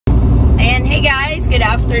good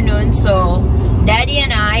afternoon. So, Daddy and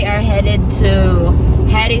I are headed to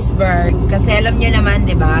Hattiesburg. Kasi alam nyo naman,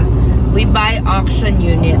 di ba? We buy auction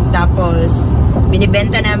unit. Tapos,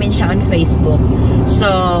 binibenta namin siya on Facebook.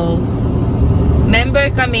 So, member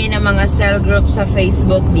kami ng mga sell group sa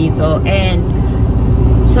Facebook dito. And,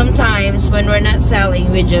 sometimes, when we're not selling,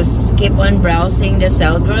 we just keep on browsing the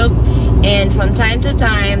sell group. And from time to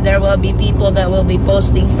time, there will be people that will be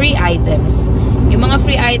posting free items. Yung mga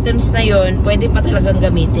free items na yun, pwede pa talagang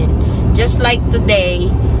gamitin. Just like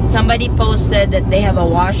today, somebody posted that they have a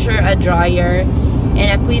washer, a dryer,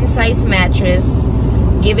 and a queen-size mattress,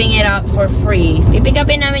 giving it out for free. Pipick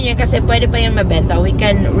upin namin yun kasi pwede pa yun mabenta. We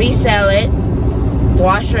can resell it.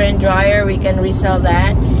 Washer and dryer, we can resell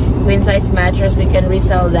that. Queen-size mattress, we can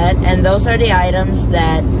resell that. And those are the items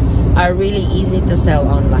that are really easy to sell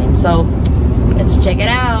online. So, let's check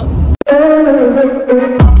it out.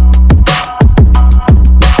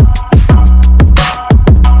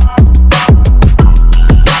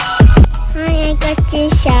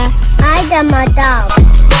 I'm the madam.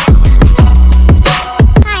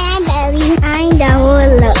 Hi, I'm Ellie. I'm the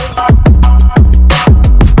ruler.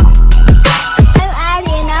 I'm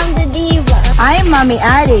Addie and I'm the diva. I'm Mommy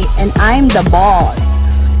Addie and I'm the boss.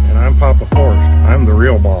 And I'm Papa Forrest. I'm the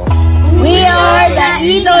real boss. We are the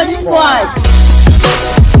Idol Squad.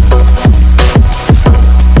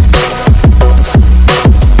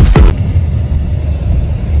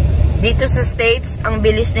 Dito sa States, ang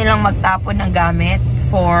bilis nilang magtapon ng gamit.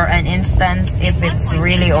 For an instance, if it's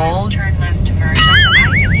really old, turn left to merge onto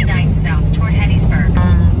I-59 south toward Hattiesburg.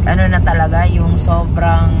 Ano na talaga, yung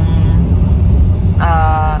sobrang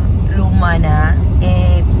luma na,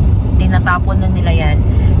 tinatapon na nila yan.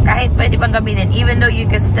 Kahit pwede pang gamitin, even though you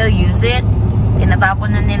can still use it,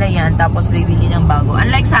 tinatapon na nila yan, tapos bibili ng bago.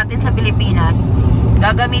 Unlike sa atin sa Pilipinas,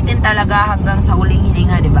 gagamitin talaga hanggang sa huling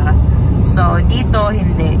hininga, di ba? So, dito,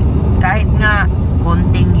 hindi. Kahit nga,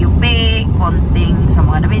 konting yupe, konting sa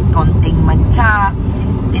mga damit, konting mancha,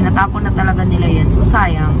 tinatapon na talaga nila yan. So,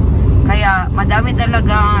 sayang. Kaya, madami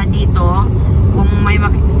talaga dito. Kung may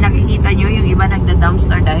nakikita nyo, yung iba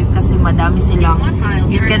nagda-dumpster dive kasi madami silang,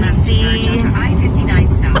 you can see,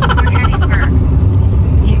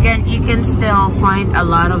 you can still find a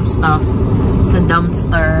lot of stuff sa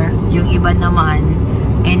dumpster. Yung iba naman,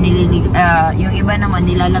 yung iba naman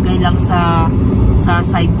nilalagay lang sa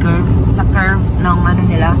side curve, sa curve ng ano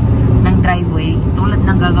nila, ng driveway, tulad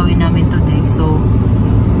ng gagawin namin today. So,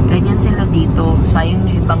 ganyan sila dito. Sayang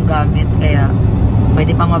yung ibang gamit, kaya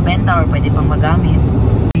pwede pang mabenta or pwede pang magamit.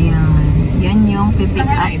 Ayan. Yan yung pipick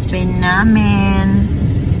upin namin.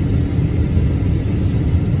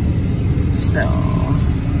 So,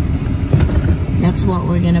 that's what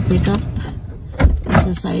we're gonna pick up.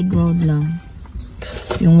 Sa side road lang.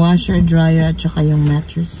 Yung washer, dryer, at saka yung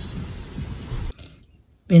mattress.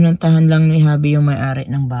 Pinuntahan lang ni Habi yung may-ari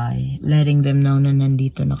ng bahay. Letting them know na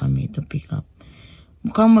nandito na kami to pick up.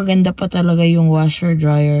 Mukhang maganda pa talaga yung washer,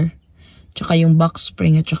 dryer, tsaka yung box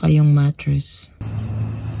spring, at tsaka yung mattress.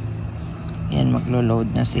 Yan,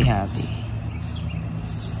 maglo-load na si Habi.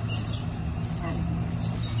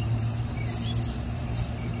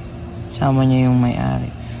 Sama niya yung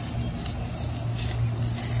may-ari.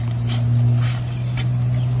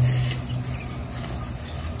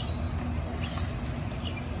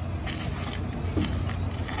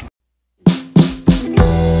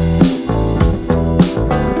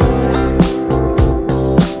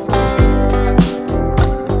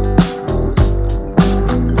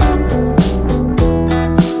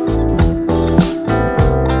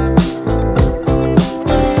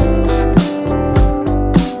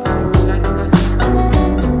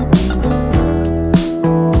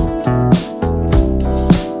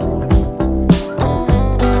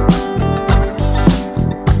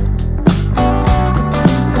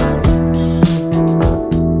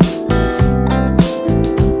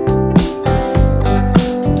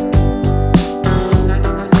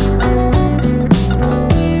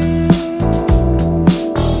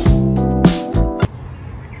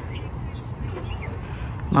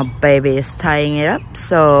 My baby is tying it up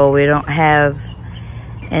so we don't have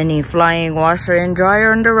any flying washer and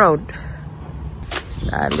dryer on the road.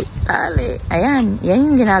 Tali, tali. Ayan, yan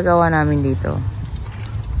yung ginagawa namin dito.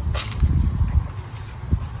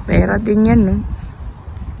 Pera din yan, no?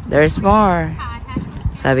 There's more.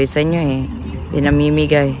 Sabi sa inyo eh, di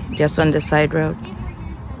namimigay. Just on the side road.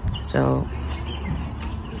 So,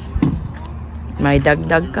 may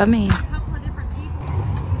dagdag kami.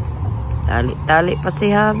 Tali-tali pa si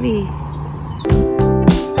Habi.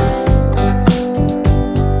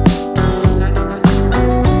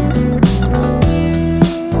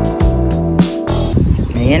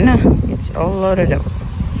 Ayan na. It's all loaded up.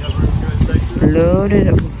 It's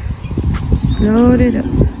loaded up. It's loaded up.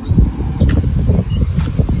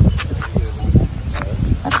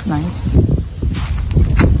 That's nice.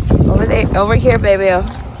 Over there. Over here, baby. Or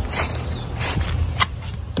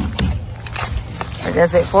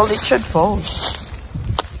does it fold? It should fold.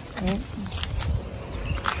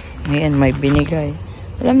 Ayan, may binigay.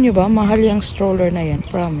 Alam nyo ba, mahal yung stroller na yan.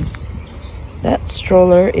 Promise. That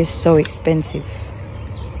stroller is so expensive.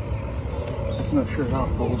 I'm not sure how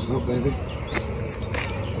it folds though, baby.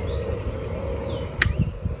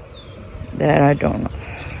 That I don't know.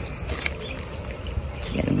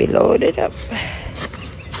 It's gonna be loaded up.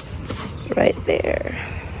 Right there.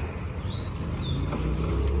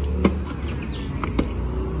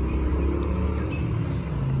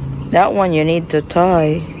 That one you need to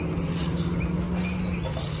tie.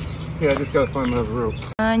 Yeah, I just gotta find another rope.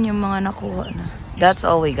 Yung mga nakuha na. That's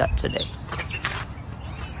all we got today.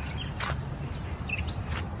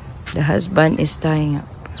 The husband is tying up.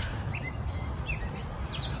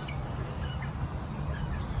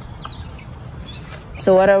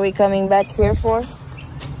 So what are we coming back here for?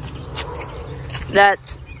 That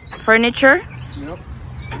furniture? Yep.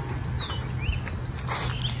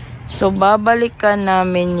 So babalikan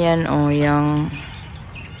namin yan yung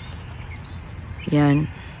yan.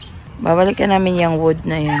 Babalikan namin yung wood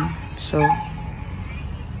na yan. So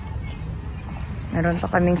meron pa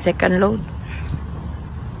kaming second load.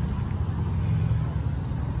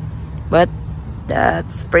 But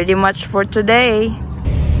that's pretty much for today.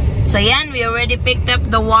 So yan, we already picked up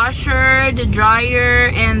the washer, the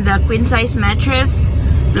dryer, and the queen size mattress.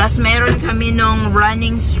 Plus meron kami nung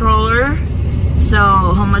running stroller. So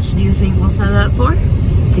how much do you think we'll sell that for?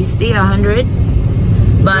 50, 100?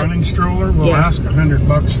 But Running stroller, we'll ask $100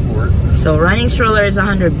 for it. so running stroller is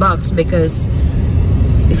 $100 because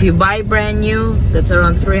if you buy brand new, that's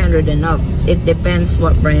around 300 and up. It depends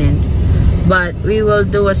what brand. But we will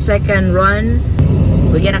do a second run.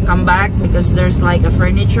 We're gonna come back because there's like a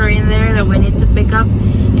furniture in there that we need to pick up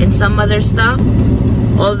and some other stuff.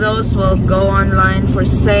 All those will go online for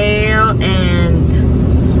sale,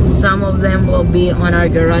 and some of them will be on our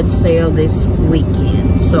garage sale this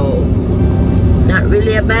weekend. So not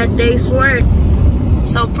really a bad day's work.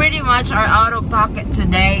 So pretty much our out of pocket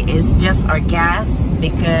today is just our gas,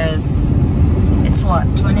 because it's what,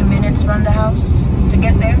 20 minutes from the house to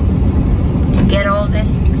get there, to get all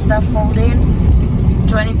this stuff hauled in.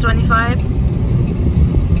 20-25.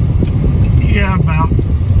 Yeah, about.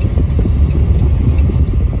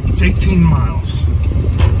 It's 18 miles.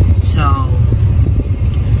 So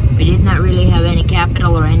we did not really have any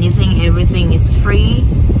capital or anything. Everything is free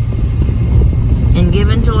and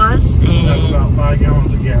given to us, We have and about 5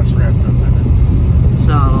 gallons of gas wrapped up in it.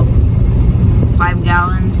 so 5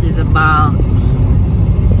 gallons is about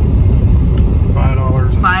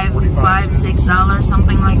 $5. $6,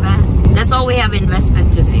 something like that. That's all we have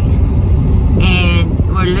invested today, and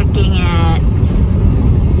we're looking at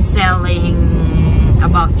selling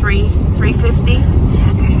about $350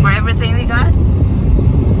 for everything we got.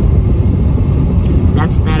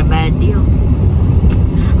 That's not a bad deal.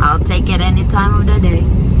 I'll take it any time of the day.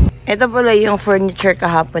 Ito pala yung furniture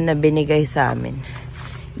kahapon na binigay sa amin.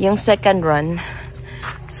 Yung second run.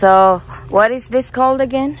 So, what is this called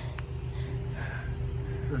again?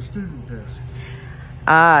 The student desk.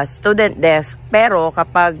 Student desk. Pero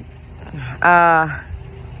kapag pag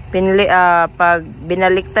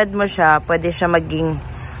binaliktad mo siya, pwede siya maging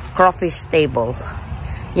crawfish table.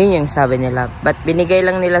 Yun yung sabi nila. But binigay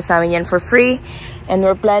lang nila sa amin yan for free. And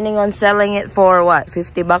we're planning on selling it for what?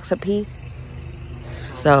 $50 a piece?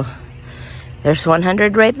 So, there's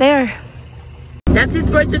 100 right there. That's it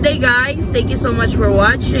for today, guys. Thank you so much for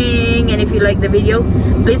watching. And if you like the video,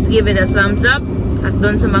 please give it a thumbs up. At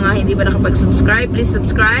dun sa mga hindi pa nakapag-subscribe, please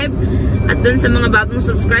subscribe. At dun sa mga bagong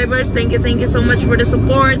subscribers, thank you so much for the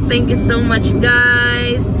support. Thank you so much,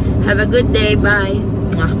 guys. Have a good day. Bye.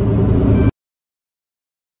 Mwah.